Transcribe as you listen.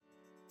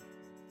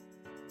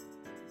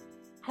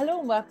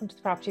Hello and welcome to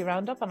the Property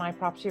Roundup on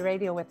iProperty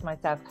Radio with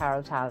myself,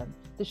 Carol Tallon,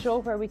 the show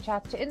where we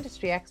chat to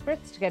industry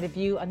experts to get a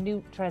view on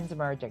new trends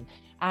emerging.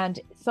 And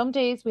some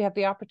days we have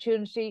the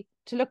opportunity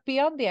to look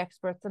beyond the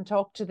experts and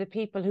talk to the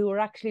people who are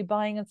actually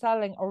buying and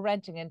selling or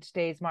renting in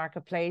today's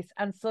marketplace.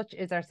 And such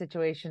is our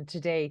situation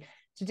today.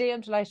 Today,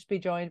 I'm delighted to be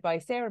joined by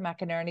Sarah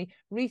McInerney,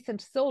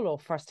 recent solo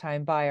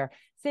first-time buyer.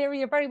 Sarah,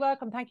 you're very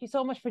welcome. Thank you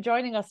so much for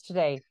joining us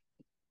today.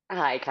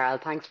 Hi, Carol.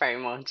 Thanks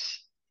very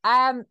much.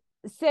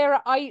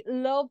 Sarah, I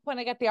love when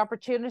I get the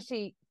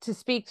opportunity to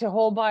speak to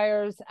home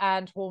buyers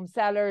and home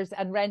sellers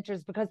and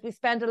renters, because we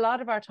spend a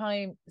lot of our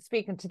time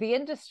speaking to the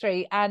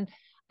industry and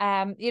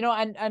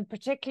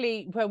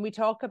particularly when we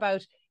talk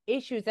about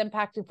issues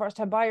impacting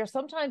first-time buyers,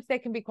 sometimes they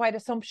can be quite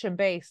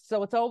assumption-based.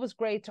 So it's always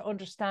great to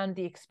understand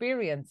the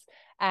experience.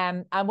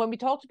 And when we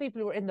talk to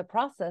people who are in the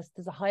process,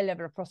 there's a high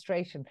level of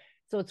frustration.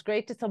 So it's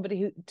great to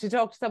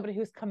talk to somebody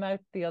who's come out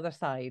the other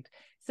side.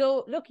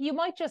 So look, you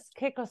might just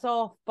kick us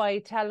off by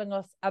telling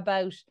us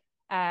about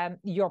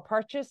your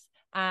purchase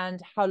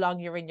and how long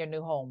you're in your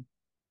new home.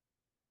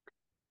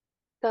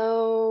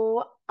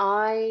 So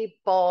I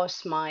bought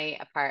my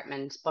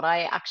apartment, but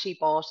I actually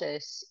bought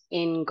it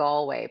in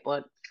Galway,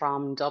 but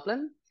from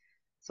Dublin.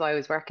 So I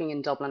was working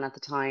in Dublin at the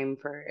time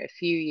for a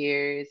few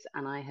years,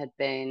 and I had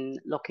been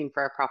looking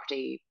for a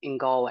property in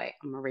Galway.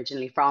 I'm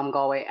originally from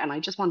Galway, and I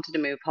just wanted to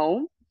move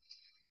home.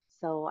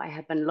 So I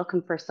had been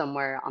looking for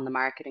somewhere on the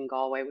market in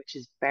Galway, which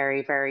is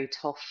very, very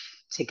tough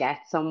to get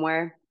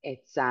somewhere.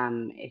 It's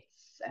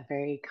a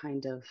very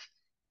kind of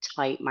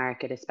tight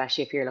market,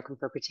 especially if you're looking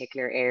for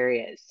particular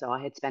areas. So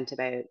I had spent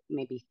about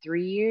maybe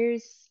 3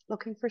 years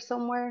looking for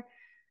somewhere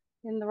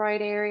in the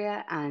right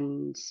area,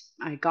 and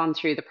I'd gone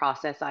through the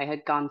process. I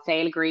had gone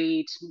sale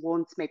agreed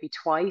once, maybe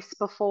twice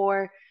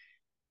before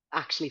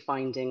actually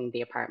finding the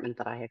apartment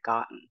that I had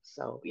gotten.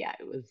 So yeah,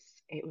 it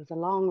was a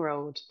long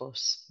road,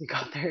 but we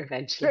got there Three,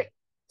 eventually.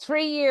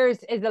 3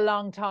 years is a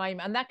long time,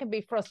 and that can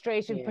be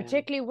frustrating, Yeah.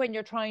 particularly when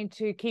you're trying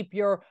to keep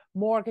your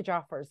mortgage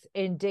offers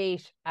in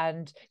date.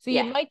 And so you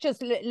Yeah. might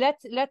just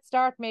let's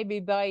start maybe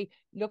by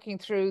looking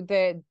through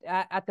the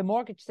at the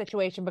mortgage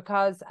situation,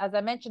 because as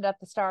I mentioned at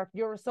the start,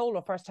 you're a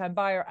solo first time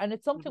buyer, and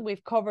it's something Mhm.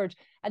 we've covered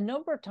a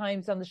number of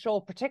times on the show,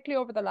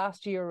 particularly over the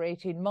last year or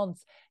 18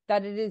 months,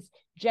 that it is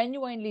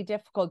genuinely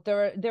difficult.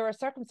 There are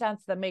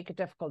circumstances that make it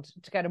difficult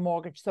to get a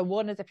mortgage. So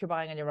one is if you're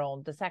buying on your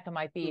own. The second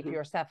might be if Mhm.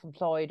 you're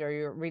self-employed or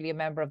you're really a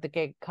member of the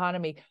gig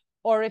economy,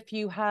 or if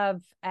you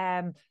have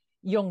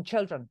young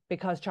children,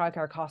 because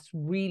childcare costs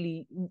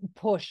really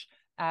push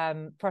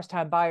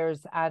first-time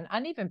buyers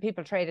and even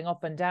people trading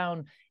up and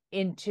down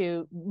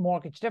into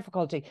mortgage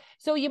difficulty.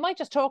 So you might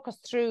just talk us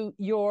through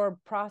your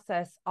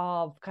process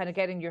of kind of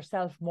getting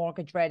yourself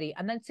mortgage ready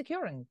and then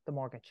securing the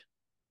mortgage.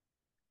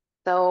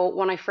 So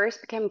when I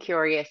first became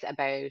curious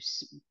about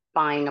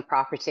buying a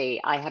property,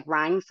 I had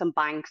rang some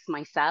banks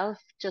myself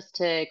just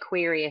to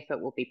query if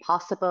it would be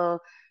possible,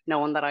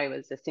 knowing that I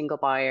was a single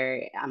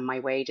buyer and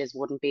my wages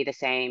wouldn't be the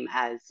same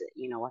as,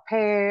 a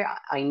pair.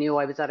 I knew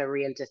I was at a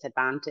real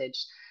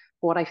disadvantage.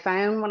 What I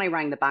found when I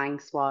rang the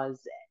banks was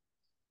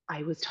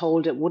I was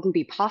told it wouldn't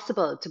be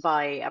possible to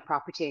buy a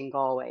property in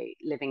Galway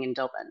living in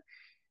Dublin.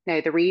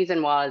 Now, the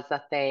reason was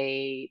that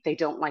they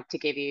don't like to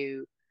give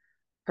you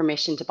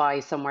permission to buy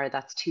somewhere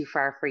that's too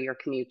far for your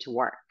commute to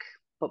work.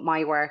 But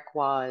my work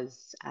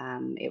was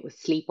it was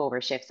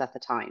sleepover shifts at the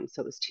time.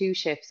 So it was 2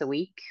 shifts a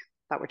week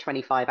that were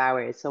 25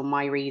 hours. So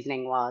my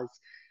reasoning was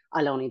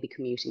I'll only be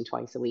commuting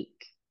twice a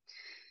week.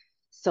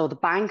 So the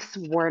banks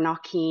were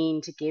not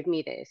keen to give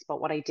me this.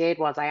 But what I did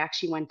was I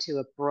actually went to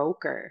a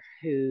broker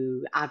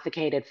who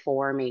advocated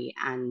for me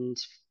and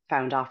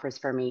found offers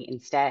for me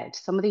instead.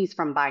 Some of these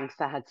from banks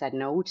that had said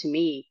no to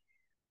me,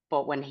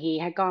 but when he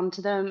had gone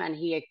to them and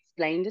he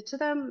explained it to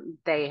them,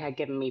 they had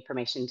given me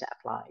permission to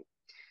apply.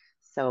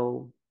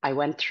 So I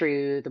went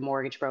through the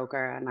mortgage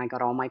broker and I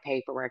got all my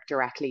paperwork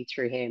directly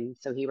through him.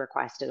 So he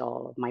requested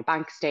all of my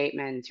bank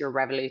statements, your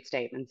Revolut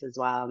statements as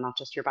well, not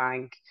just your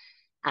bank,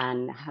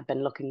 and have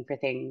been looking for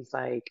things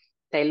like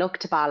they look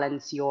to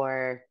balance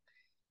your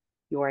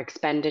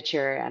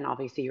expenditure and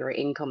obviously your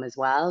income as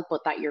well,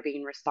 but that you're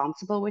being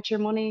responsible with your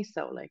money.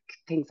 So like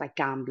things like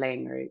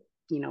gambling or,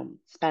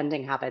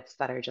 spending habits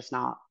that are just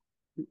not,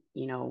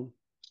 you know,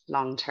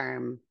 long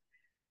term.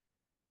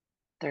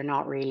 They're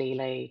not really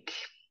like,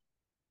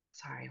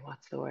 sorry,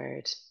 what's the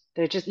word?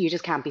 They're just, you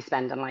just can't be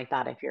spending like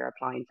that if you're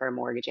applying for a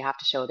mortgage. You have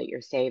to show that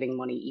you're saving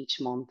money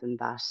each month and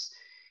that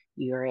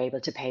you're able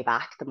to pay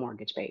back the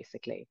mortgage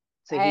basically.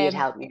 So he had Um,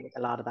 helped me with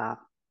a lot of that.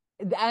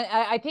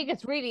 I think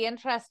it's really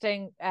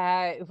interesting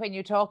when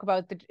you talk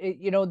about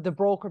the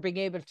broker being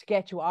able to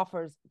get you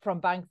offers from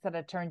banks that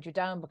had turned you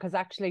down, because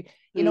actually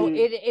Mm,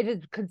 it has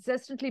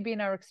consistently been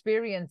our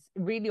experience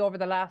really over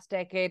the last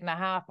decade and a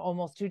half,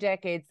 almost 2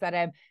 decades,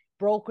 that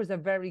brokers are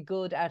very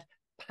good at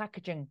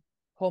packaging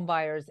home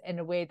buyers in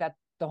a way that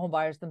the home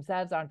buyers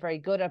themselves aren't very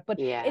good at. But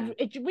yeah.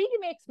 it really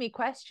makes me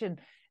question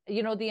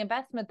the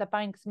investment that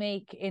banks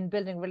make in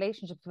building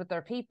relationships with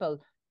their people.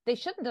 They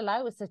shouldn't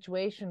allow a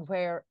situation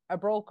where a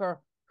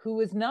broker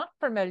who is not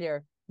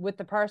familiar with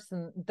the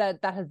person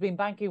that has been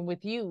banking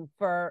with you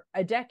for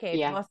a decade,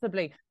 Yeah.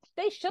 possibly.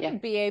 They Yeah.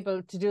 shouldn't be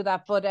able to do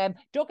that. But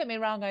don't get me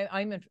wrong,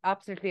 I'm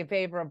absolutely in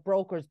favor of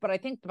brokers, but I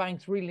think the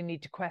banks really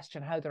need to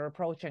question how they're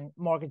approaching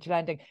mortgage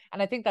lending.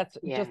 And I think that's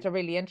Yeah. just a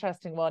really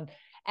interesting one.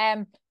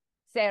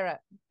 Sarah,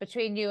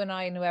 between you and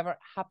I and whoever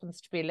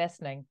happens to be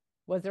listening,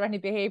 was there any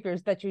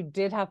behaviors that you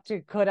did have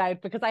to cut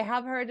out? Because I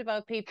have heard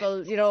about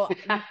people,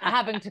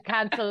 having to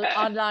cancel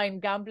online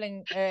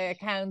gambling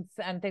accounts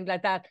and things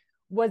like that.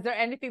 Was there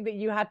anything that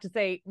you had to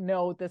say,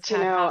 no, this Do you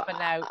can't know, happen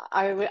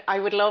now? I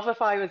would love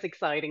if I was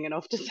exciting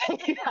enough to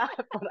say that,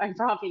 but I'm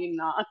probably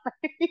not.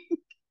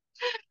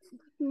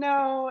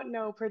 No,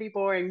 no, pretty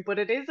boring. But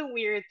it is a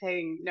weird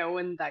thing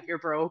knowing that your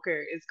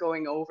broker is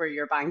going over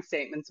your bank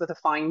statements with a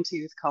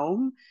fine-tooth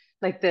comb.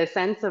 Like the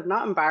sense of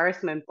not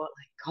embarrassment, but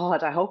like,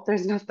 God, I hope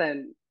there's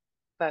nothing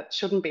that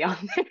shouldn't be on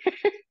there.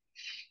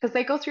 Because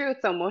they go through it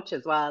so much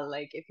as well.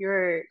 Like if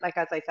you're like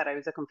as I said, I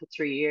was looking for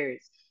 3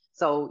 years.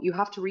 So you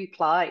have to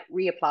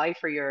reapply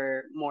for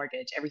your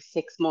mortgage every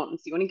 6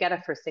 months. You only get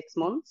it for 6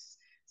 months.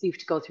 So you have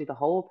to go through the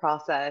whole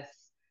process.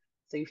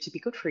 So you have to be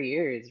good for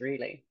years,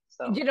 really.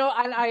 So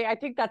And I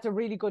think that's a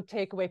really good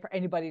takeaway for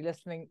anybody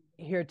listening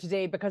here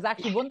today, because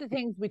actually one of the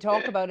things we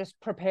talk about is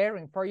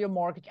preparing for your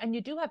mortgage, and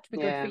you do have to be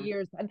good for yeah.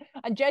 years.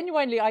 And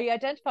genuinely, I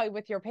identify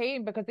with your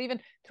pain, because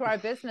even through our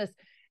business,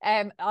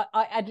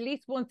 at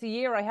least once a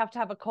year, I have to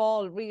have a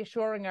call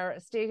reassuring our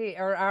estate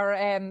or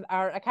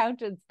our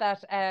accountants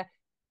that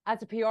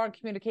as a PR and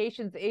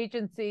communications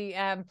agency,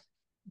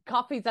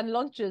 coffees and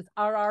lunches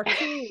are our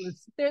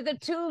tools. They're the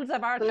tools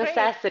of our It's a trade.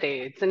 necessity.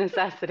 It's a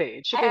necessity.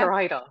 It should be a Um,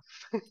 write-off.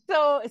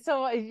 so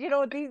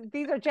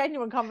these are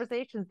genuine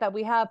conversations that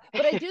we have.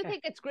 But I do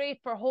think it's great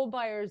for home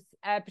buyers,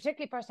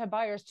 particularly first-time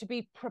buyers, to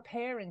be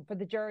preparing for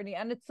the journey.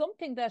 And it's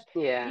something that,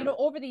 Yeah.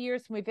 over the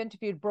years when we've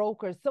interviewed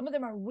brokers, some of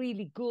them are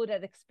really good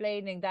at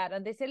explaining that.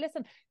 And they say,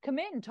 listen, come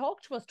in,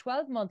 talk to us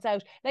 12 months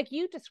out. Like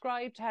you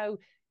described how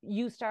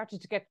you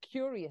started to get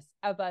curious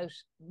about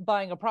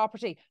buying a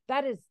property.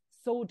 That is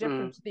so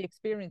different Mm. to the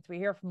experience we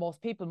hear from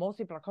most people. Most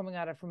people are coming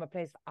at it from a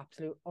place of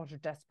absolute utter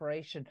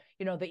desperation.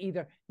 They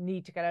either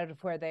need to get out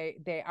of where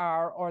they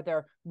are, or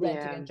they're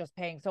renting Yeah. and just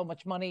paying so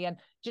much money. And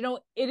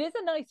it is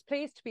a nice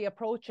place to be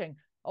approaching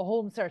a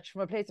home search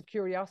from a place of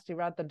curiosity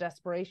rather than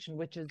desperation,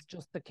 which is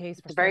just the case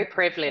for It's a so very many people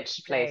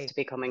privileged place today. to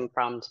be coming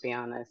from, to be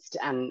honest.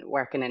 And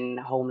working in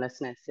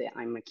homelessness,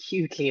 I'm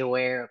acutely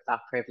aware of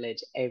that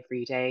privilege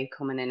every day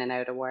coming in and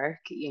out of work.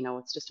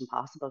 It's just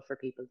impossible for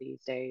people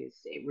these days.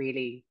 It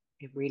really,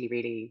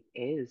 really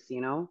is.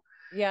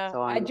 Yeah,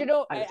 So and I was and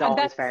always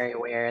that's very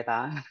aware of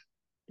that.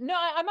 no,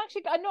 I'm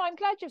actually no, I'm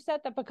glad you've said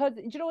that, because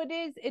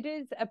it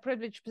is a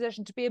privileged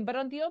position to be in. But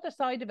on the other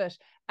side of it,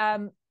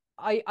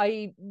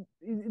 I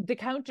the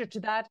counter to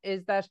that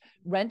is that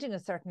renting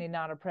is certainly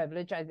not a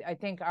privilege. I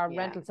think our Yeah.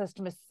 rental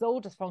system is so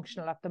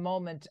dysfunctional at the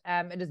moment.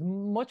 It is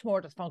much more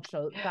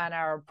dysfunctional than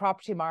our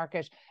property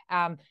market.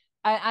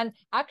 And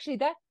actually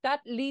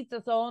that leads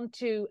us on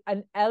to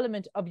an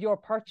element of your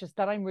purchase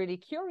that I'm really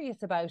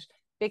curious about,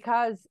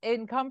 because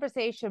in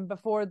conversation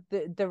before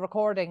the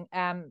recording,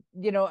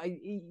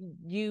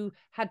 you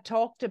had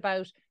talked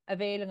about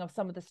availing of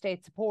some of the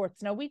state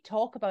supports. Now, we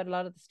talk about a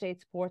lot of the state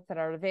supports that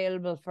are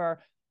available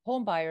for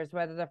home buyers,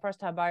 whether they're first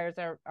time buyers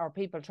or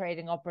people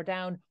trading up or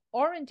down,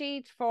 or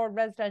indeed for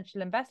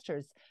residential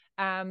investors.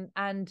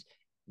 And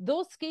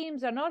those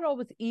schemes are not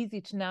always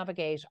easy to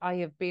navigate. I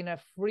have been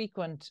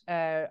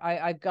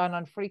I've gone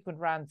on frequent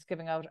rants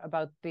giving out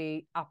about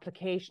the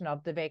application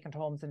of the vacant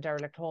homes and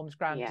derelict homes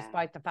grant, Yeah.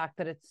 despite the fact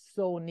that it's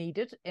so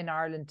needed in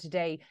Ireland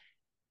today.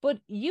 But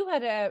you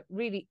had a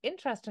really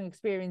interesting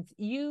experience.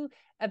 You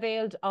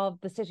availed of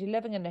the City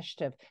Living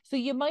Initiative. So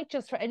you might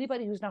just, for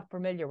anybody who's not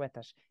familiar with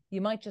it, you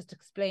might just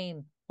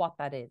explain what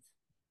that is.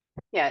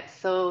 Yeah,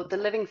 so the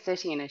Living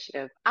City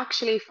Initiative,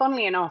 actually,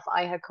 funnily enough,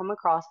 I had come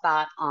across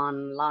that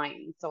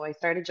online. So I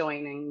started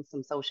joining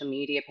some social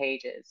media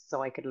pages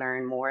so I could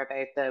learn more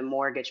about the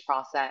mortgage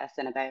process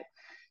and about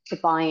the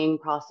buying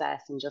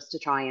process, and just to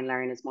try and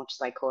learn as much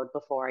as I could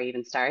before I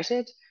even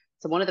started.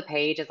 So one of the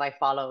pages I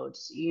followed,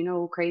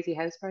 Crazy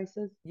House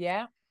Prices.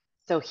 Yeah.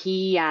 So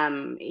he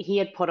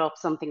had put up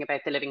something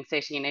about the Living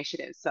City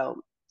Initiative.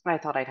 So I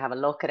thought I'd have a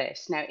look at it.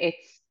 Now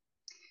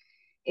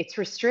it's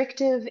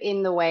restrictive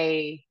in the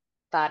way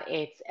that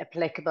it's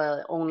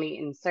applicable only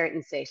in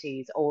certain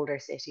cities, older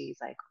cities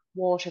like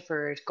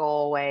Waterford,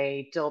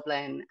 Galway,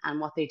 Dublin. And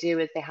what they do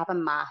is they have a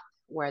map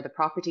where the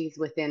properties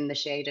within the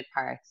shaded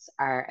parts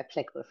are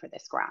applicable for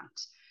this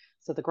grant.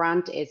 So the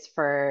grant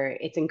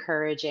it's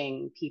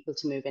encouraging people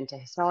to move into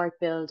historic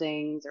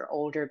buildings or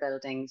older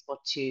buildings,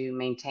 but to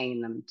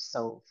maintain them.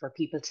 So for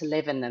people to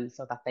live in them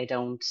so that they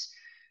don't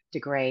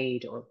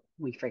degrade or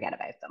we forget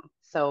about them.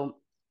 So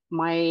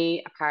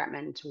my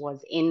apartment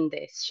was in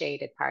this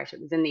shaded part. It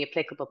was in the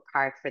applicable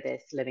part for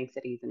this Living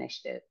Cities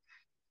initiative.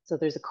 So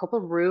there's a couple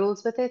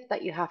rules with it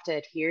that you have to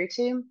adhere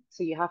to.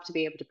 So you have to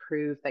be able to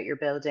prove that your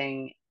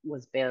building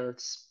was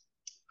built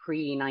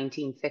pre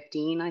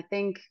 1915, I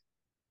think.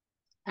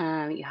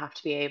 You have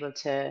to be able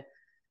to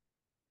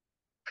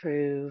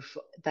prove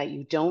that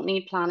you don't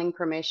need planning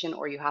permission,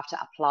 or you have to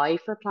apply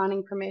for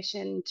planning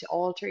permission to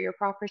alter your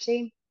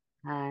property.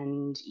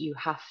 And you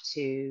have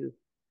to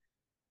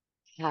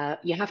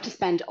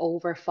spend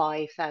over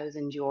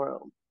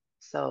 €5,000.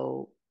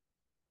 So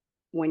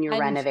when you're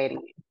And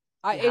renovating, you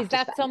have is to that spend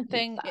at least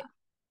something?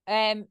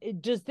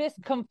 that. Does this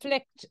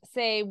conflict,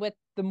 say, with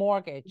the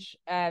mortgage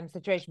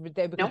situation?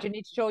 Because No. you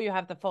need to show you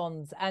have the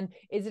funds. And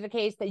is it a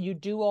case that you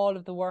do all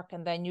of the work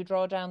and then you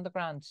draw down the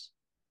grant?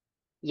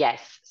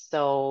 Yes.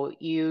 So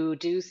you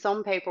do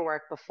some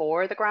paperwork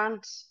before the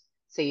grant.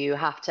 So you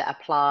have to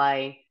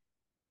apply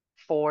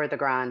for the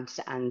grant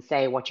and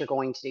say what you're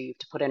going to do. You have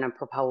to put in a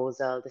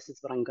proposal. This is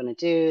what I'm going to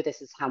do.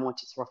 This is how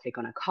much it's roughly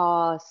going to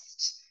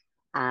cost.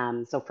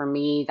 So for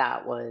me,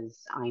 that was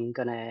I'm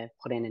going to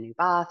put in a new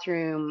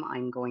bathroom.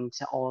 I'm going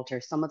to alter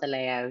some of the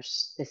layout.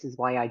 This is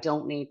why I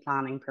don't need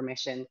planning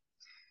permission.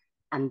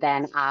 And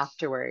then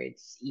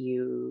afterwards,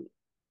 you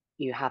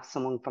have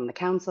someone from the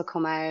council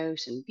come out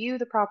and view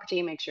the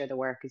property, make sure the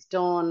work is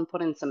done,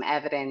 put in some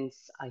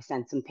evidence. I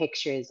sent some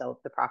pictures of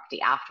the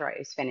property after I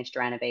was finished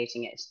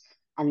renovating it.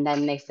 And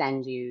then they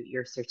send you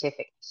your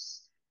certificate.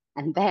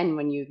 And then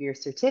when you have your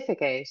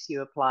certificate,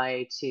 you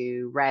apply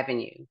to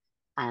revenue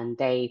and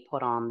they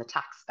put on the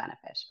tax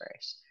benefit for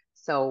it.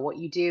 So what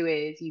you do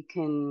is you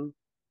can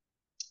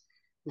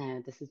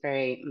now, this is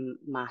very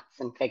maths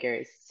and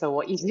figures. So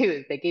what you do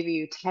is they give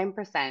you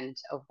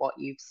 10% of what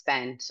you've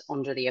spent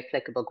under the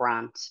applicable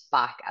grant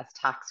back as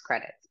tax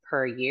credits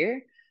per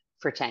year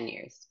for 10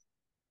 years.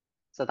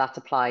 So that's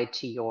applied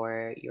to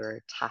your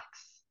tax,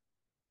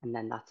 and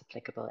then that's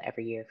applicable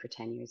every year for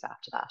 10 years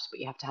after that. But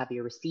you have to have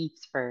your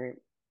receipts for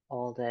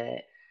all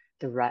the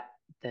re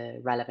the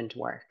relevant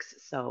works.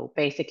 So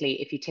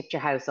basically, if you tipped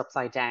your house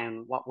upside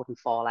down, what wouldn't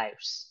fall out?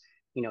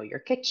 You know, your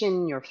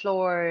kitchen, your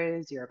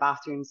floors, your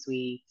bathroom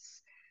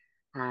suites,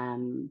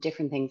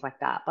 different things like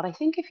that. But I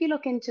think if you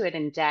look into it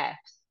in depth,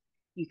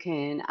 you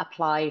can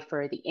apply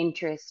for the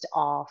interest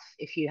off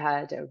if you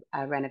had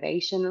a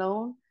renovation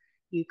loan.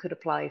 You could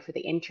apply for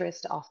the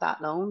interest off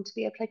that loan to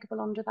be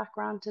applicable under that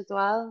grant as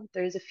well.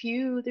 There's a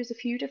few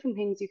different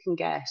things you can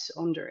get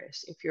under it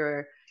if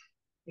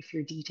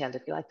you're detailed,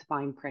 if you like the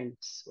fine print,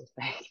 we'll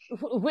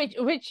say.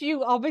 Which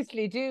you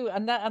obviously do,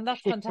 and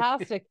that's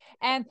fantastic.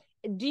 And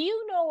do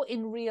you know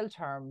in real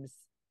terms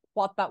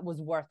what that was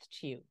worth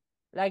to you?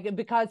 Like,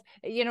 because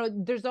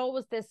there's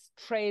always this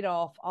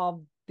trade-off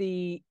of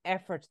the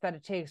effort that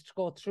it takes to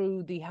go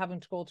through the having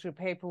to go through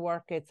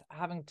paperwork, it's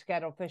having to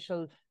get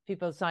official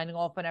people signing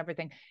off and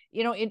everything.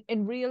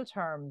 In real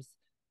terms,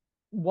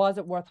 was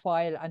it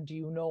worthwhile? And do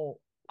you know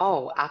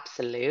Oh,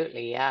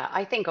 absolutely. Yeah.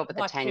 I think over the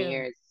what 10 tune?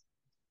 years,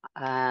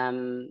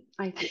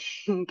 I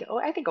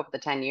think over the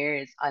 10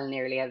 years, I'll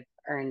nearly have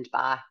earned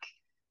back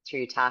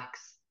through tax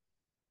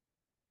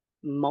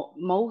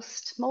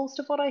most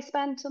of what I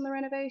spent on the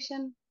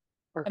renovation,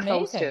 or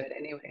close to Amazing. it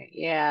anyway.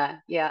 Yeah,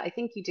 yeah, I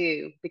think you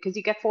do because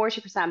you get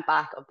 40%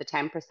 back of the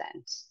 10%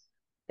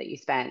 that you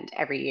spend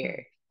every Mm.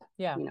 year.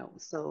 Yeah.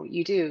 So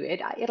you do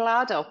it'll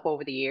add up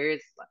over the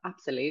years,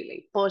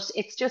 absolutely. But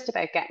it's just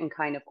about getting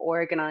kind of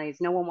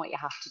organized, knowing what you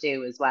have to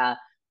do as well,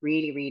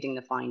 really reading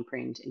the fine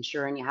print,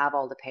 ensuring you have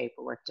all the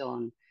paperwork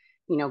done,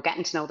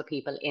 getting to know the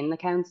people in the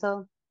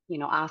council,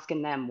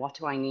 asking them, what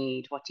do I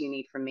need? What do you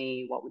need from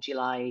me? What would you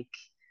like?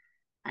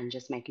 And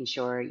just making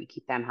sure you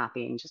keep them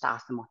happy and just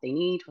ask them what they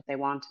need, what they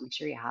want, to make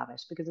sure you have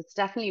it, because it's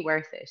definitely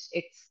worth it.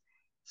 It's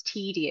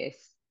tedious,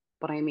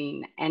 but I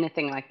mean,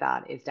 anything like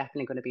that is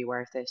definitely going to be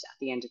worth it at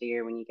the end of the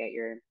year when you get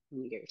your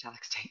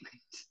tax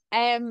statement.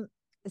 Um,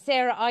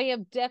 Sarah, I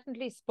have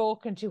definitely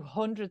spoken to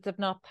hundreds, if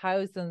not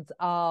thousands,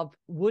 of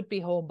would-be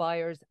home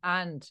buyers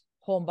and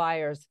home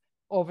buyers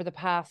over the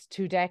past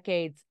 2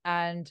 decades,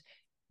 and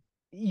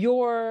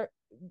you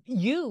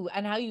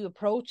and how you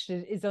approached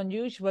it is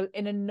unusual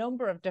in a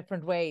number of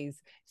different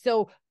ways.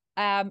 So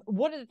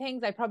one of the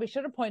things I probably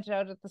should have pointed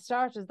out at the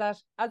start is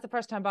that as a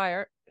first-time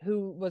buyer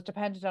who was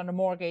dependent on a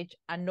mortgage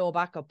and no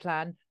backup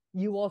plan,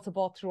 you also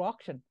bought through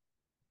auction.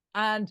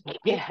 And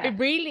Yeah. it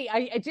really,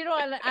 I do you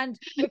know, and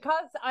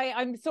because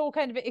I'm so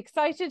kind of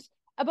excited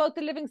about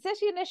the Living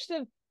City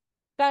initiative,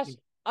 that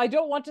I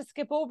don't want to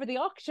skip over the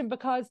auction,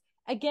 because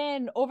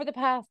again, over the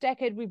past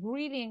decade, we've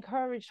really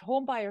encouraged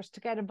home buyers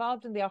to get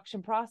involved in the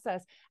auction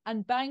process,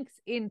 and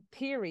banks in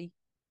theory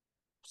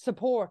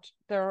support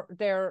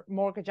their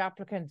mortgage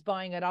applicants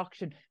buying at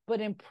auction,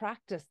 but in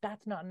practice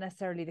that's not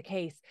necessarily the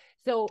case.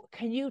 So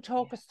can you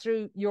talk us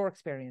through your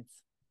experience?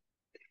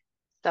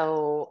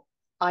 So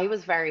I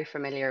was very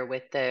familiar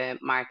with the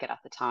market at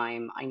the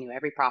time. I knew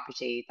every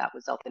property that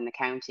was up in the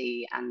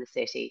county and the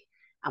city.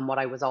 And what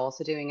I was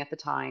also doing at the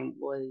time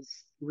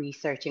was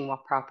researching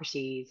what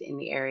properties in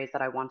the areas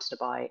that I wanted to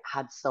buy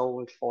had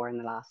sold for in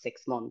the last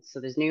 6 months. So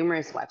there's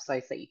numerous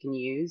websites that you can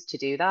use to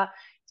do that.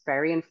 It's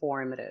very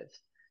informative.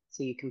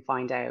 So you can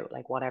find out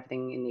like what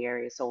everything in the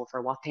area sold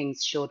for, what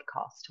things should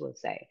cost, we'll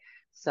say.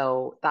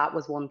 So that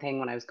was one thing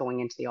when I was going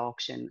into the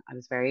auction. I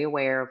was very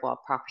aware of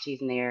what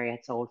properties in the area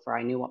had sold for.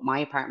 I knew what my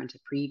apartment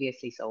had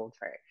previously sold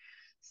for.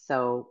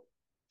 So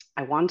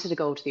I wanted to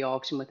go to the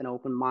auction with an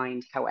open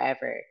mind.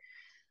 However,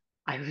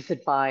 I was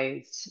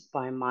advised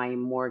by my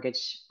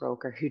mortgage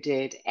broker who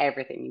did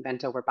everything. He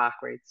bent over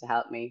backwards to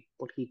help me,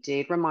 but he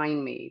did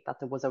remind me that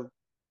there was a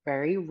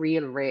very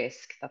real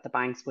risk that the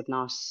banks would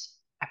not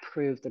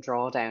approve the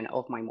drawdown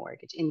of my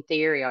mortgage. In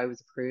theory, I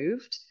was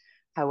approved.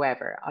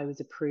 However, I was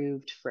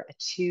approved for a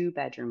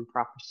two-bedroom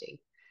property.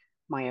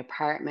 My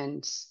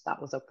apartment that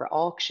was up for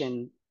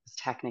auction was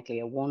technically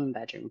a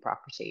one-bedroom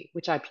property,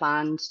 which I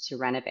planned to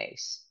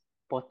renovate,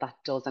 but that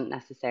doesn't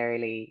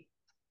necessarily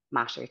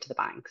matter to the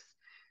banks.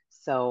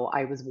 So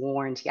I was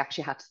warned, he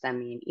actually had to send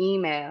me an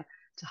email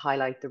to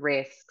highlight the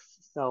risks.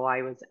 So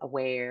I was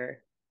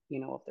aware,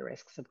 of the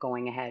risks of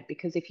going ahead.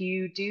 Because if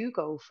you do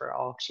go for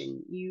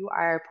auction, you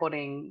are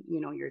putting,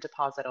 your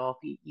deposit up.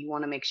 You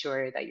want to make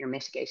sure that you're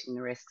mitigating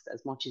the risks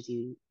as much as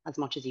you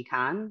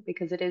can,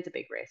 because it is a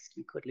big risk.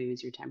 You could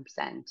lose your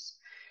 10%.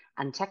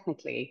 And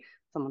technically,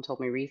 someone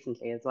told me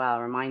recently as well,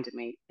 reminded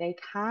me, they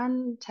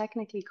can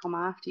technically come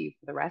after you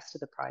for the rest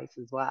of the price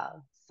as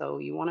well. So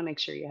you want to make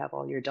sure you have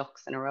all your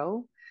ducks in a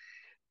row.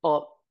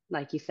 But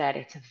like you said,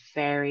 it's a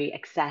very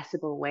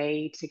accessible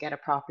way to get a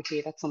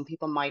property that some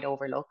people might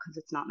overlook because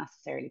it's not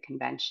necessarily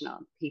conventional.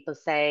 People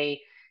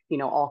say,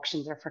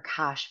 auctions are for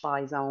cash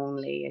buys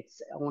only. It's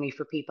only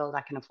for people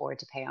that can afford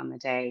to pay on the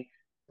day.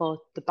 But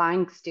the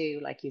banks do,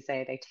 like you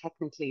say, they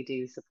technically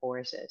do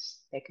support it.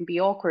 They can be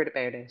awkward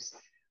about it,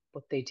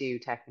 but they do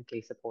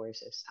technically support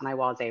it. And I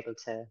was able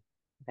to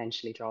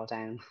eventually draw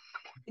down.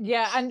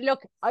 Yeah, and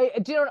look, I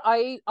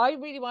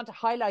really want to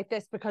highlight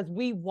this because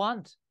we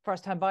want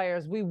first-time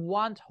buyers, we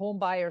want home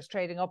buyers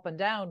trading up and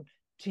down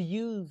to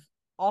use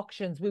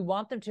auctions. We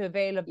want them to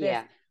avail of this.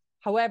 Yeah,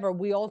 However,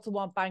 we also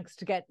want banks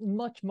to get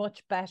much,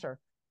 much better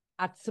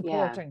at yeah,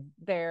 supporting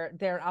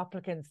their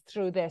applicants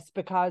through this,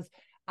 because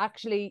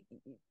actually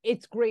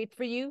it's great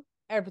for you,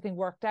 everything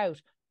worked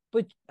out.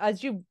 But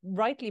as you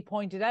rightly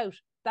pointed out,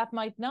 that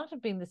might not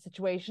have been the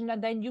situation,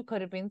 and then you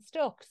could have been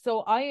stuck. So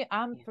I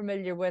am yeah,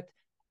 familiar with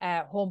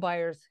home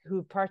buyers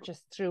who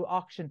purchased through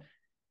auction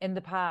in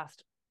the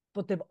past,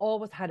 but they've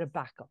always had a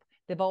backup.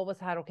 They've always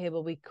had, okay,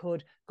 well, we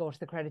could go to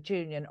the credit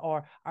union,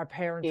 or our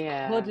parents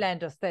could yeah,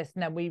 lend us this,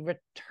 and then we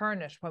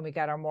return it when we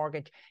get our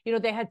mortgage.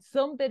 They had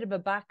some bit of a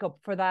backup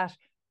for that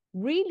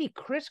really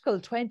critical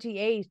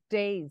 28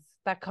 days,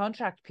 that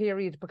contract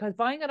period, because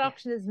buying at yeah,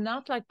 auction is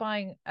not like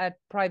buying a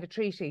private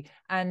treaty.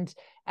 And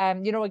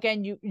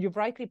again, you've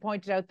rightly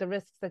pointed out the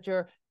risks that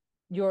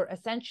you're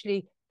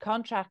essentially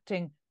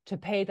contracting to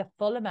pay the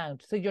full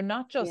amount. So you're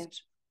not yeah,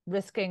 just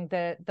risking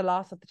the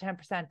loss of the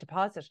 10%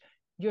 deposit.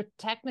 You're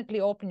technically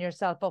opening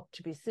yourself up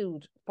to be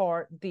sued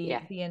for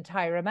yeah, the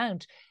entire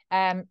amount.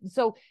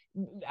 So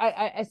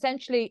I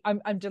essentially,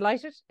 I'm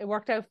delighted it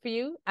worked out for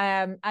you.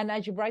 And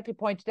as you rightly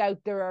pointed out,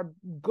 there are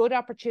good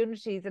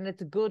opportunities, and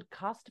it's a good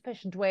cost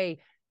efficient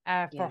way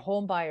for yeah.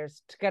 home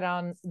buyers to get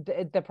on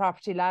the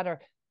property ladder.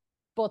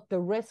 But the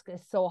risk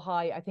is so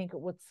high, I think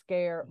it would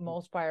scare Mhm.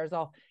 most buyers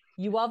off.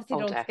 You obviously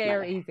Oh, don't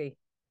scare definitely. easy.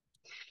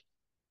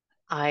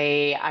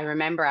 I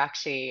remember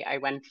actually I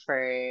went for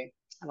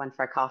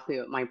a coffee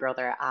with my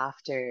brother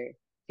after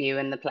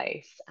viewing the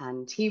place,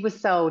 and he was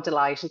so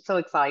delighted, so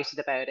excited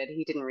about it.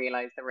 He didn't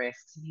realize the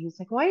risks. And he was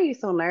like, "Why are you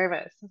so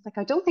nervous?" I was like,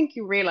 "I don't think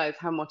you realize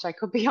how much I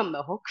could be on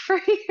the hook for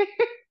you."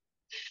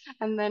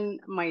 And then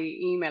my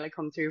email had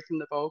come through from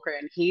the broker,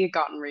 and he had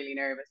gotten really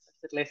nervous. I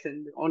said,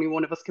 "Listen, only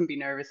one of us can be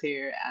nervous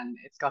here, and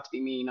it's got to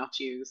be me, not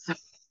you." So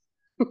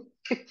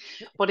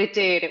but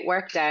it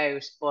worked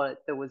out,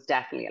 but there was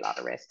definitely a lot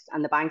of risks.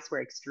 And the banks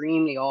were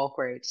extremely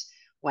awkward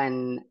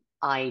when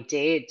I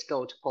did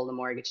go to pull the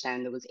mortgage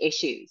down. There was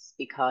issues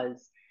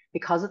because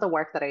of the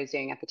work that I was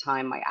doing at the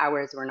time, my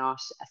hours were not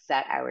a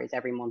set hours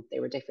every month. They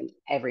were different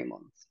every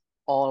month,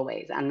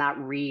 always. And that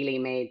really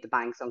made the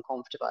banks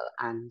uncomfortable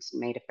and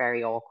made it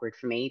very awkward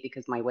for me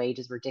because my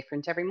wages were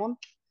different every month.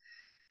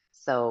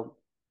 So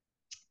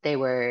they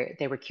were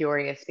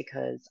curious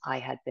because I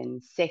had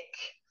been sick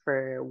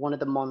for one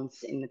of the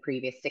months in the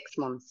previous 6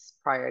 months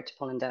prior to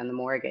pulling down the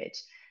mortgage.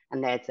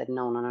 And they had said,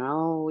 no, no, no,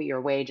 no,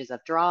 your wages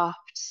have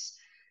dropped.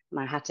 And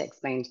I had to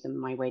explain to them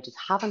my wages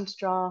haven't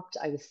dropped.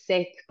 I was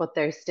sick, but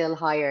they're still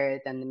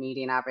higher than the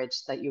median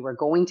average that you were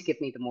going to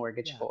give me the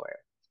mortgage Yeah. for.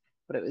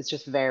 But it was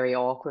just very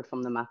awkward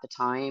from them at the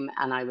time.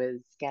 And I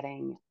was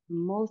getting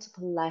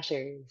multiple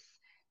letters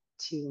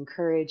to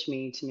encourage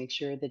me to make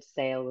sure that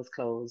sale was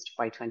closed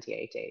by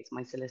 28 days.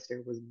 My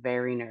solicitor was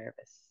very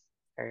nervous,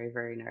 very,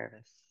 very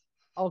nervous.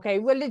 Okay.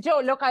 Well,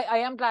 Joe, look, I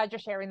am glad you're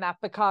sharing that,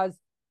 because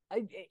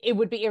it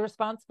would be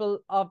irresponsible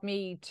of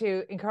me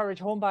to encourage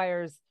home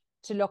buyers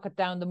to look at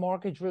down the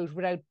mortgage route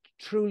without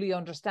truly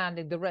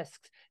understanding the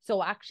risks.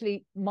 So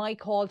actually, my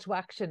call to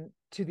action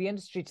to the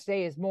industry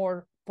today is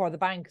more for the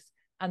banks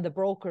and the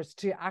brokers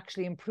to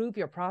actually improve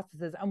your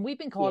processes. And we've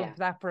been calling Yeah, for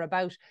that for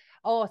about,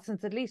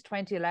 since at least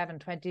 2011,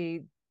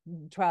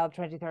 2012,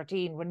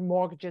 2013, when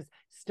mortgages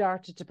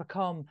started to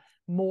become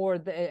more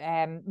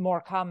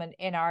common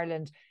in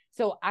Ireland.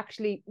 So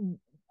actually,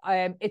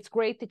 it's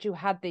great that you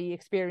had the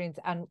experience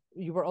and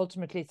you were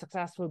ultimately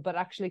successful, but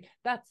actually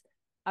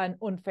an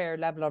unfair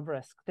level of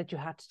risk that you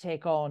had to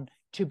take on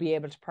to be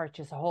able to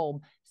purchase a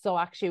home. So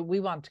actually, we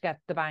want to get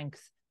the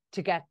banks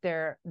to get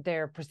their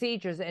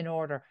procedures in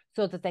order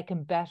so that they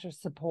can better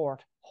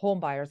support home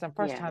buyers and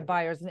first time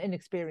buyers and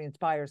inexperienced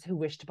buyers who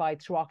wish to buy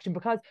through auction,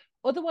 because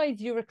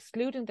otherwise you're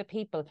excluding the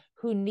people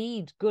who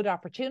need good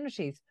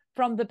opportunities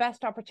from the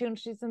best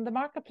opportunities in the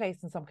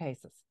marketplace in some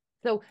cases.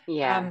 So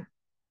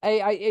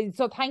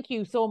so thank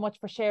you so much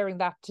for sharing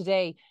that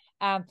today.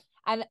 And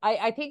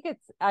I think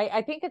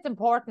it's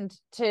important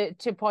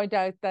to point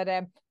out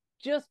that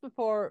just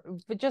before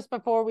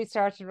we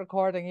started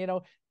recording, you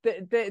know,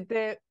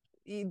 the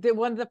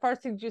one of the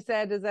first things you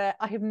said is I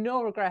have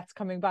no regrets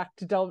coming back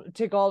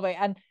to Galway.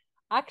 And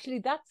actually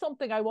that's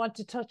something I want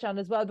to touch on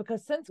as well,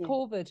 because since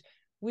COVID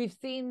we've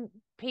seen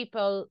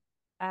people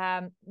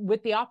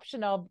with the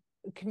option of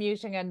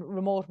commuting and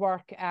remote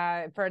work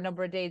for a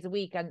number of days a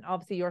week, and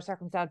obviously your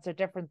circumstances are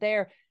different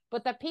there,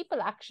 but that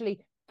people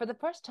actually for the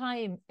first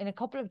time in a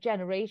couple of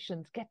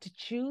generations get to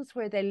choose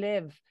where they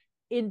live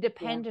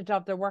independent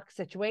of their work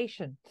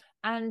situation.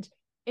 And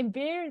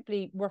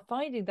invariably we're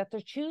finding that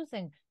they're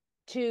choosing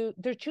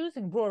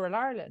rural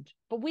Ireland,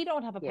 but we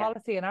don't have a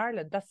policy in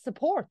Ireland that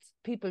supports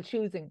people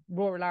choosing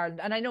rural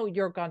Ireland. And I know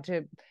you're gone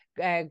to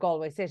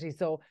Galway City,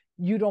 so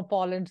you don't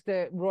fall into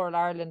the rural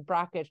Ireland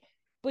bracket,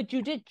 but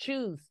you did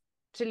choose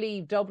to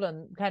leave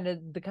Dublin, kind of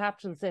the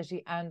capital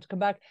city, and come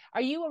back.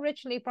 Are you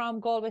originally from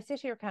Galway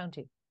City or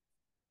county?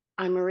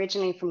 I'm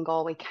originally from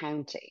Galway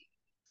County,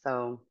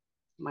 so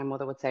my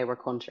mother would say we're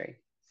country.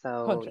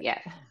 So Country.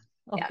 yes,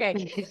 Okay.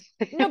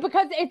 yeah. No,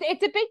 because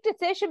it's a big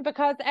decision,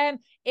 because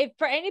if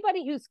for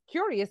anybody who's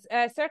curious,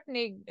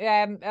 certainly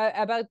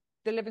about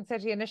the Living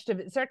City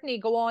Initiative, certainly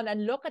go on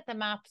and look at the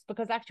maps,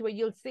 because actually what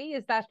you'll see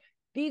is that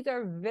these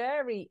are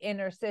very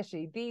inner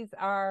city. These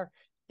are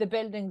the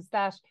buildings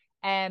that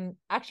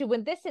actually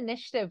when this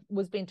initiative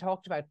was being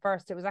talked about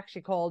first, it was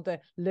actually called the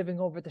Living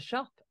Over the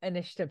Shop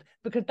Initiative,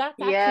 because that's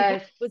actually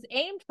what it was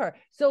aimed for.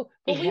 So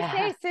when we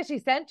say city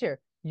centre,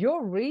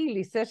 you're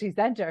really city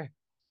centre.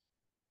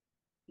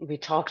 We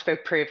talked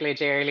about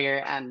privilege earlier,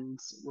 and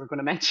we're going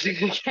to mention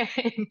it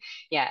again.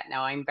 Yeah,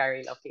 no, I'm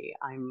very lucky.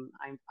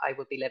 I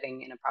would be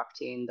living in a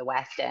property in the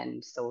West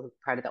End, so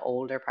part of the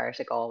older part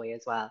of Galway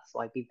as well. So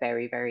I'd be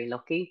very, very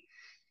lucky.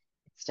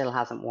 It still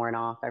hasn't worn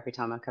off every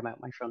time I come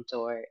out my front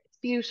door. It's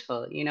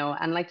beautiful, you know.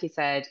 And like you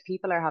said,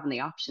 people are having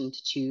the option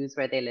to choose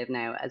where they live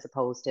now, as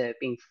opposed to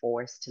being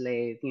forced to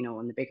live, you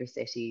know, in the bigger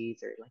cities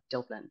or like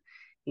Dublin,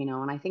 you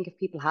know. And I think if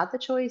people had the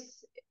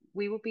choice,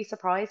 we would be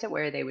surprised at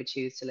where they would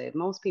choose to live.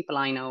 Most people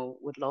I know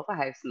would love a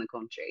house in the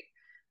country,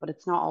 but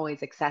it's not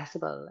always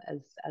accessible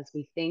as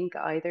we think,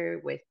 either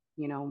with,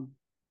 you know,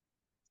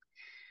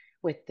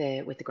 with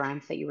the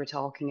grants that you were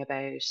talking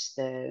about,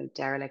 the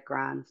derelict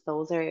grants,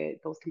 those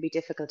can be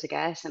difficult to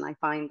get. And I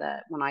find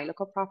that when I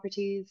look up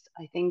properties,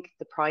 I think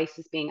the price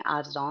is being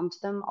added on to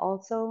them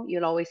also.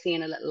 You'll always see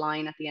in a little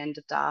line at the end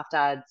of daft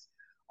ads,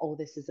 oh,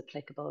 this is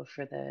applicable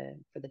for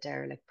the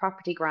derelict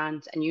property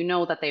grant. And you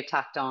know that they've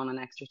tacked on an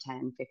extra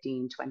 10,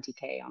 15,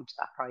 20K onto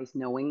that price,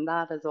 knowing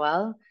that as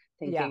well,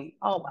 Yeah. thinking,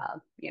 oh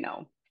well, you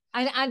know.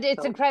 And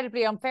it's So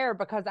incredibly unfair,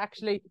 because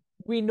actually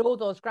we know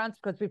those grants,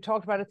 because we've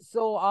talked about it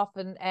so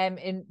often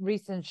in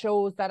recent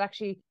shows, that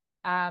actually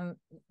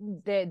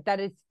that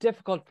it's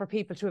difficult for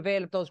people to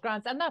avail of those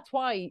grants, and that's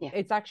why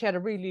it's actually at a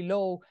really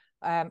low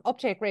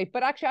uptake rate.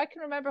 But actually I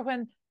can remember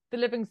when the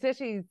Living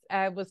Cities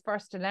was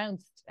first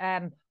announced,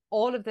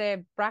 all of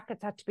the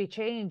brackets had to be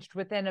changed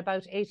within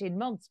about 18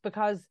 months,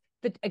 because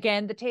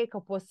the take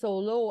up was so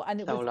low,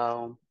 and so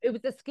low. it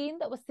was a scheme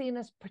that was seen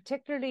as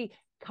particularly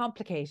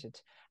complicated.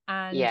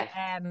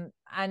 And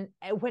and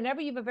whenever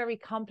you have a very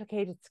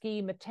complicated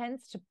scheme, it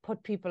tends to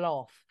put people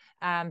off,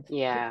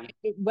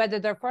 whether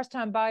they're first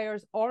time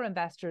buyers or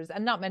investors.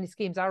 And not many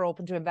schemes are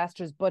open to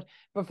investors, but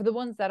for the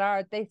ones that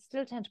are, they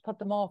still tend to put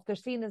them off. They're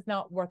seen as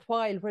not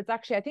worthwhile, whereas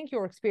actually I think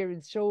your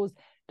experience shows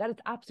that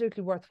it's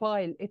absolutely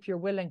worthwhile if you're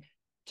willing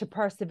to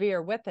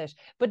persevere with it.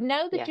 But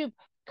now that you've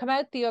come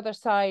out the other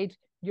side,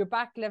 you're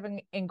back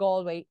living in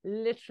Galway,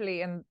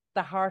 literally in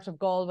the heart of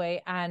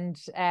Galway.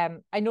 And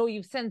I know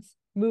you've since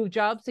moved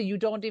jobs, so you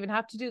don't even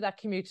have to do that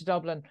commute to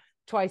Dublin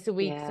twice a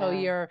week. So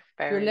you're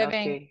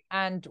living lucky.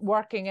 and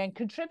working and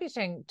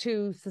contributing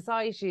to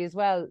society as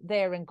well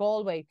there in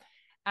Galway.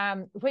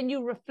 When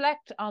you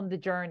reflect on the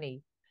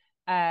journey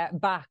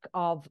back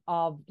of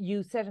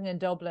you sitting in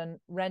Dublin,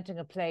 renting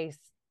a place,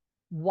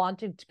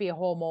 wanting to be a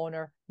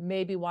homeowner,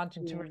 maybe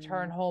wanting to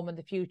return home in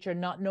the future,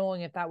 not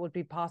knowing if that would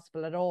be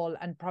possible at all,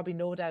 and probably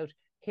no doubt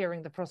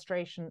hearing the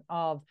frustration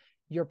of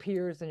your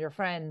peers and your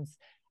friends.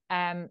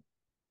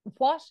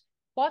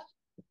 What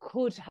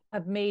could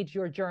have made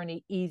your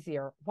journey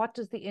easier? What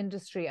does the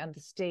industry and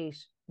the state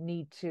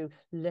need to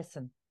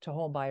listen to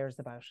home buyers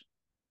about?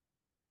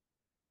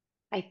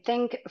 I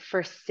think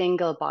for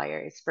single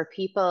buyers, for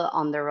people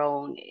on their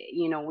own,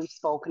 you know, we've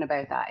spoken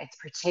about that. It's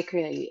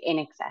particularly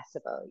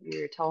inaccessible.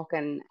 You're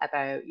talking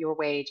about your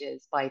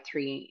wages by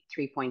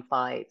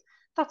 3.5.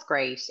 That's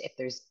great if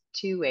there's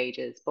two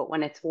wages, but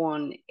when it's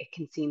one, it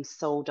can seem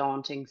so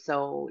daunting,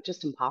 so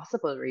just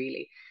impossible,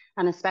 really.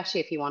 And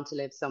especially if you want to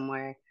live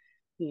somewhere,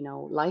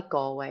 like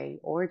Galway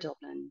or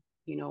Dublin,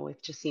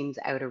 it just seems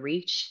out of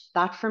reach.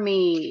 That for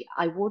me,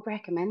 I would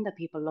recommend that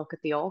people look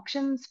at the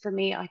auctions. For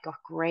me, I got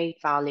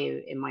great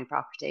value in my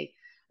property.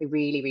 I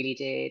really, really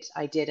did.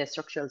 I did a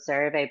structural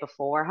survey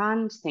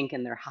beforehand,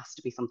 thinking there has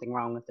to be something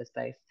wrong with this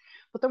place.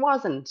 But there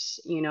wasn't,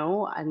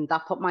 and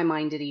that put my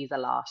mind at ease a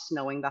lot,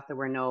 knowing that there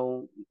were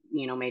no,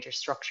 major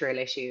structural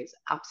issues.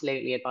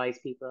 Absolutely advise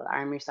people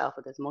arm yourself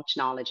with as much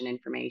knowledge and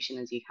information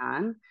as you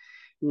can.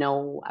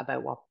 Know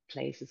about what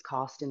places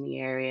cost in the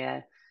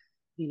area,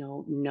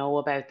 know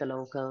about the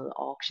local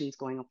auctions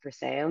going up for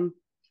sale.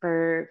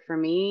 For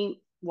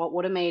me, what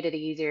would have made it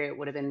easier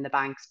would have been the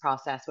bank's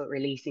process with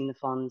releasing the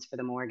funds for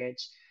the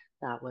mortgage.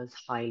 That was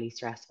highly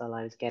stressful.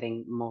 I was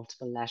getting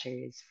multiple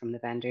letters from the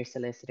vendor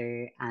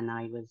solicitor, and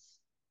I was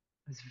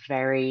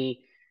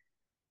very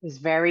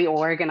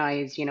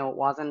organized.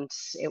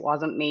 It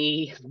wasn't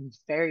me. It was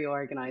very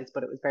organized,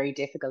 but it was very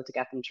difficult to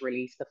get them to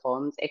release the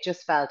funds. It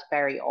just felt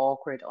very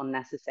awkward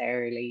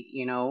unnecessarily.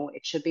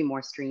 It should be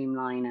more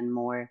streamlined and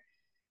more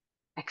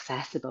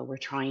accessible. We're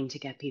trying to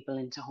get people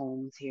into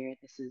homes here.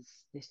 This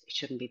it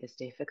shouldn't be this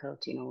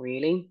difficult,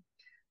 really.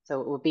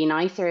 So it would be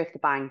nicer if the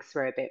banks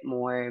were a bit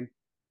more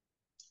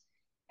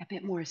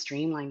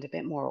streamlined, a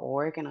bit more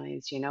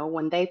organized.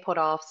 When they put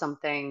off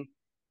something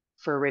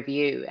for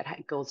review,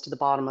 it goes to the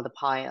bottom of the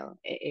pile.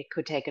 It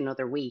could take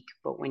another week,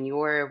 but when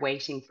you're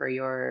waiting for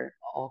your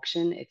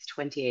auction, it's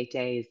 28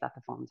 days that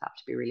the funds have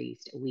to be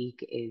released. A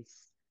week is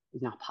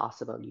not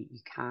possible. You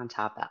can't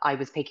have that. I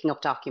was picking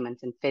up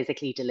documents and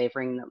physically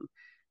delivering them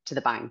to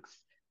the banks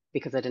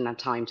because I didn't have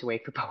time to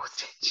wait for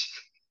postage.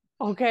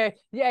 Okay.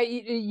 Yeah,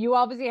 you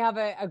obviously have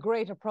a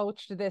great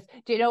approach to this.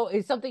 Do you know,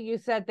 is something you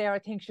said there, I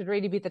think should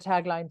really be the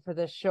tagline for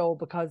this show,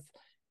 because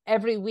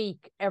every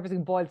week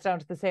everything boils down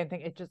to the same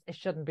thing. It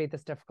shouldn't be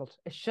this difficult.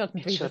 It shouldn't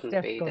It be this shouldn't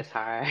be difficult. this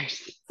hard.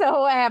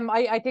 So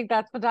I think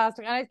that's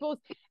fantastic. And I suppose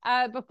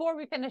before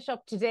we finish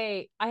up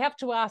today, I have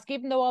to ask,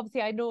 even though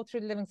obviously I know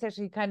through the Living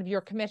City kind of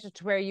you're committed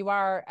to where you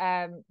are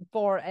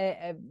for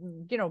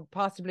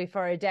possibly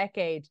for a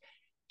decade,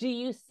 do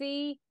you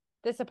see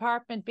this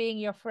apartment being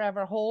your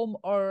forever home,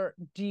 or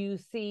do you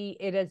see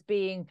it as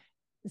being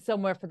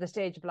somewhere for the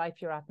stage of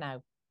life you're at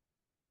now?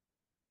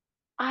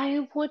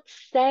 I would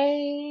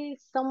say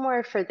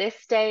somewhere for this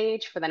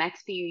stage for the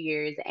next few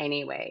years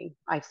anyway.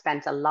 I've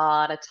spent a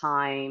lot of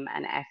time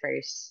and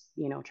effort,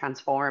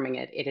 transforming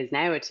it. It is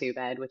now a two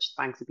bed, which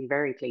the banks would be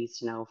very pleased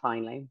to know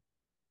finally.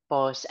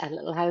 But a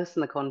little house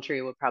in the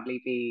country would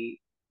probably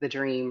be the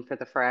dream for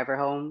the forever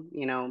home,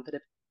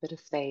 bit of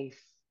space,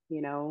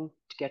 to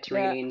get to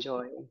Yeah. really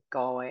enjoy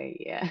Galway.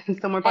 Yeah,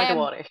 somewhere by the Um,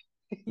 water.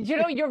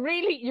 you're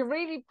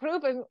really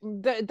proving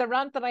the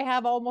rant that I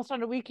have almost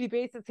on a weekly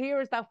basis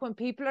here is that when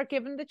people are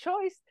given the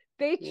choice,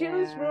 they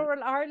choose Yeah,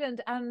 rural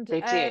Ireland, and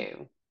they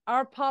do.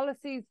 our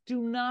policies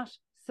do not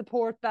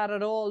support that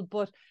at all.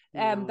 But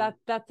No.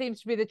 that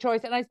seems to be the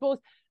choice. And I suppose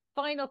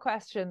final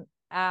question: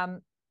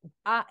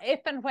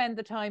 if and when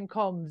the time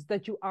comes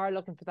that you are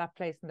looking for that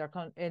place in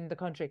in the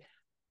country,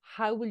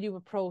 how will you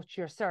approach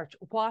your search?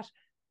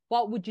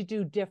 What would you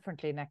do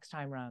differently next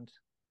time round?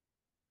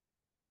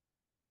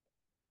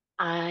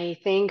 I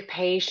think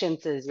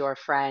patience is your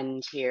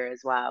friend here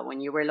as well. When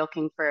you were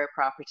looking for a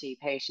property,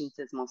 patience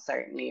is most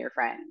certainly your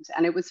friend.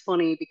 And it was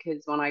funny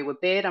because when I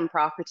would bid on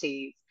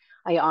properties,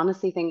 I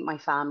honestly think my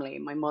family,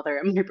 my mother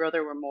and my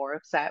brother were more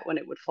upset when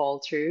it would fall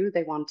through.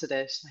 They wanted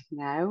it like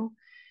now,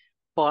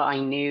 but I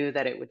knew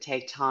that it would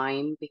take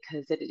time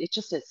because it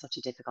just is such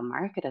a difficult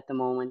market at the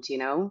moment.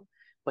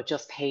 But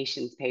just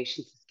patience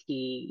is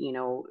key.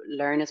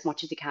 Learn as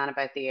much as you can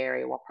about the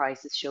area, what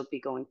prices should be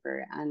going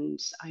for, and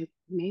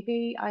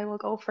maybe I will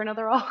go for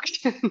another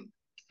auction.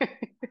 Do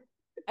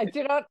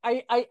you know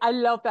what? I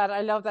love that.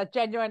 I love that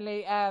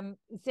genuinely.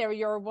 Sarah,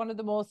 you're one of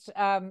the most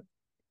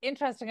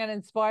interesting and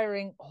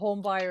inspiring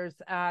home buyers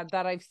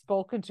that I've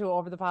spoken to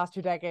over the past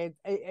 2 decades.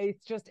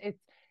 It's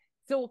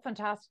so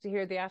fantastic to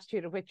hear the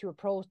attitude at which you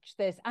approach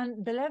this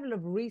and the level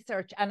of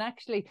research. And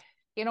actually,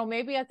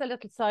 maybe as a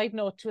little side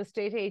note to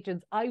estate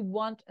agents, I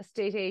want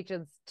estate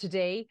agents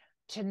today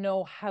to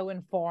know how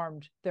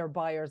informed their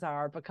buyers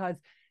are, because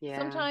Yeah,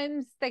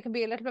 sometimes they can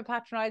be a little bit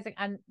patronizing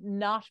and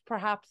not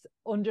perhaps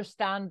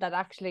understand that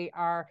actually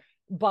our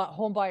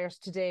home buyers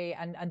today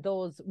and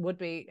those would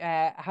be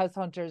house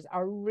hunters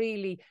are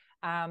really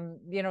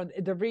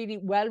they're really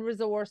well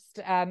resourced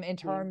in yeah,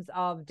 terms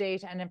of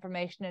data and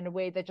information in a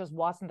way that just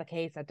wasn't the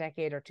case a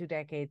decade or 2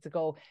 decades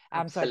ago. So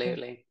I think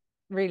absolutely.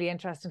 really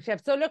interesting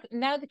shift. So look,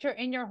 now that you're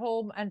in your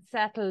home and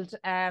settled,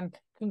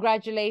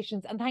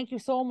 congratulations and thank you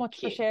so much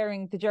Thank for you.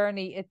 sharing the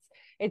journey.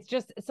 it's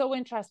just so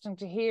interesting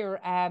to hear.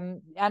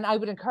 And I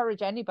would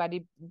encourage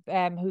anybody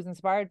who's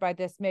inspired by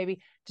this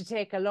maybe to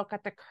take a look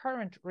at the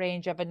current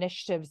range of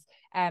initiatives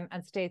and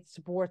state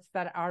supports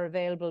that are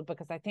available,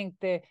 because I think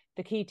the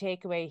key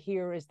takeaway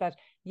here is that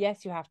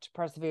yes, you have to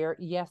persevere.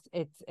 Yes,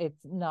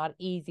 it's not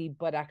easy,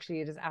 but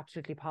actually it is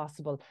absolutely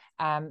possible.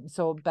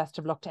 So best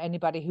of luck to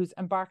anybody who's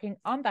embarking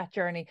on that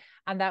journey.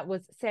 And that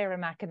was Sarah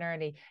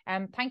McInerney.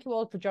 Thank you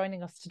all for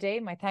joining us today.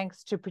 My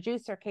thanks to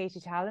producer Katie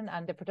Tallon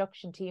and the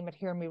production team at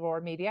Hear Me Roar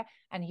Media,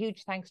 and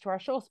huge thanks to our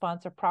show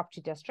sponsor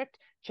Property District,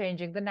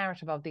 changing the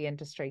narrative of the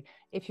industry.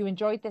 If you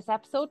enjoyed this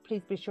episode,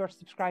 please be sure to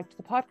subscribe to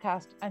the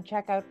podcast and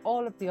check out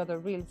all of the other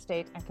real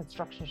estate and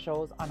construction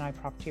shows on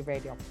iProperty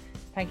Radio.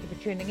 Thank you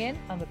for tuning in,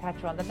 and we'll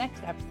catch you on the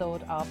next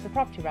episode of the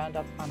Property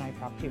Roundup on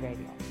iProperty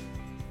Radio.